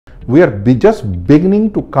we are just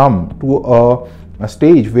beginning to come to a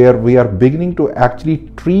stage where we are beginning to actually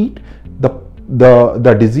treat the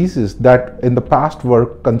diseases that in the past were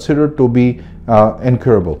considered to be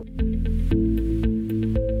incurable.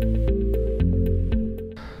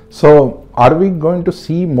 So are we going to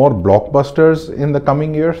see more blockbusters in the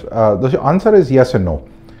coming years? The answer is yes and no.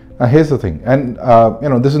 Here's the thing, and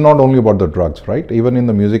this is not only about the drugs, right? Even in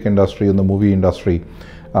the music industry, in the movie industry,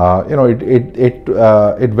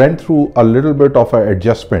 it went through a little bit of an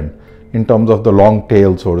adjustment in terms of the long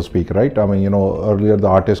tail, so to speak, right? I mean, earlier the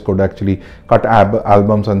artist could actually cut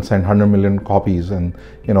albums and send 100 million copies, and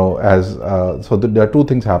so there are two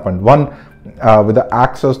things happened. One, with the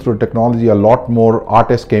access through technology, a lot more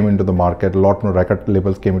artists came into the market, a lot more record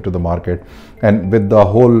labels came into the market, and with the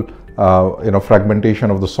whole fragmentation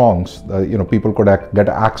of the songs, people could get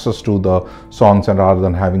access to the songs, and rather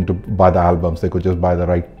than having to buy the albums, they could just buy the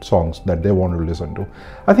right songs that they wanted to listen to.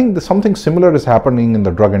 I think something similar is happening in the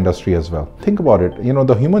drug industry as well. Think about it,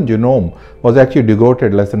 the human genome was actually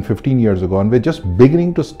decoded less than 15 years ago, and we're just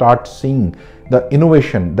beginning to start seeing the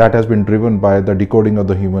innovation that has been driven by the decoding of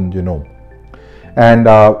the human genome. And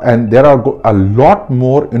there are a lot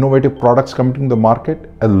more innovative products coming to the market,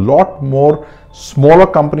 a lot more smaller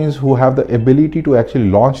companies who have the ability to actually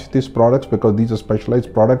launch these products, because these are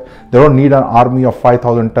specialized products. They don't need an army of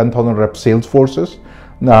 5,000, 10,000 rep sales forces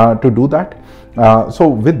to do that. So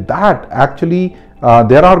with that, actually,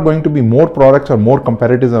 there are going to be more products or more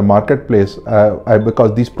competitors in the marketplace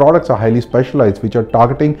because these products are highly specialized, which are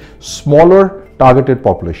targeting smaller targeted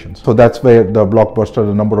populations. So that's where the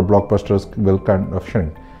number of blockbusters will kind of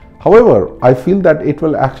shrink. However, I feel that it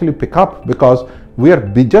will actually pick up, because we are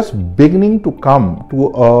just beginning to come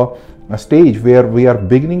to a stage where we are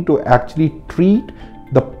beginning to actually treat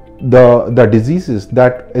the diseases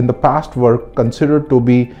that in the past were considered to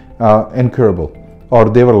be incurable, or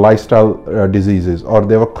they were lifestyle diseases, or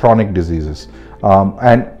they were chronic diseases.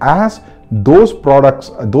 And as those products,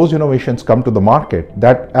 those innovations come to the market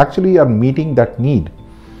that actually are meeting that need,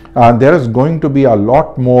 there is going to be a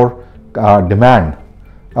lot more demand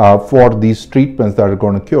for these treatments that are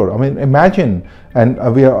going to cure. I mean, imagine, and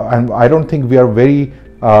I don't think we are very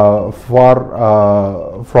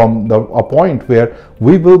far from a point where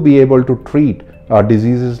we will be able to treat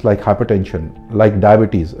diseases like hypertension, like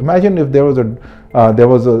diabetes. Imagine if there was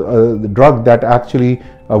a drug that actually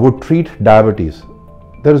would treat diabetes.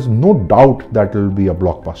 There is no doubt that it will be a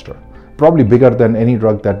blockbuster, probably bigger than any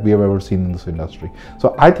drug that we have ever seen in this industry.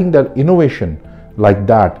 So I think that innovation like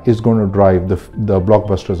that is going to drive the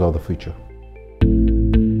blockbusters of the future.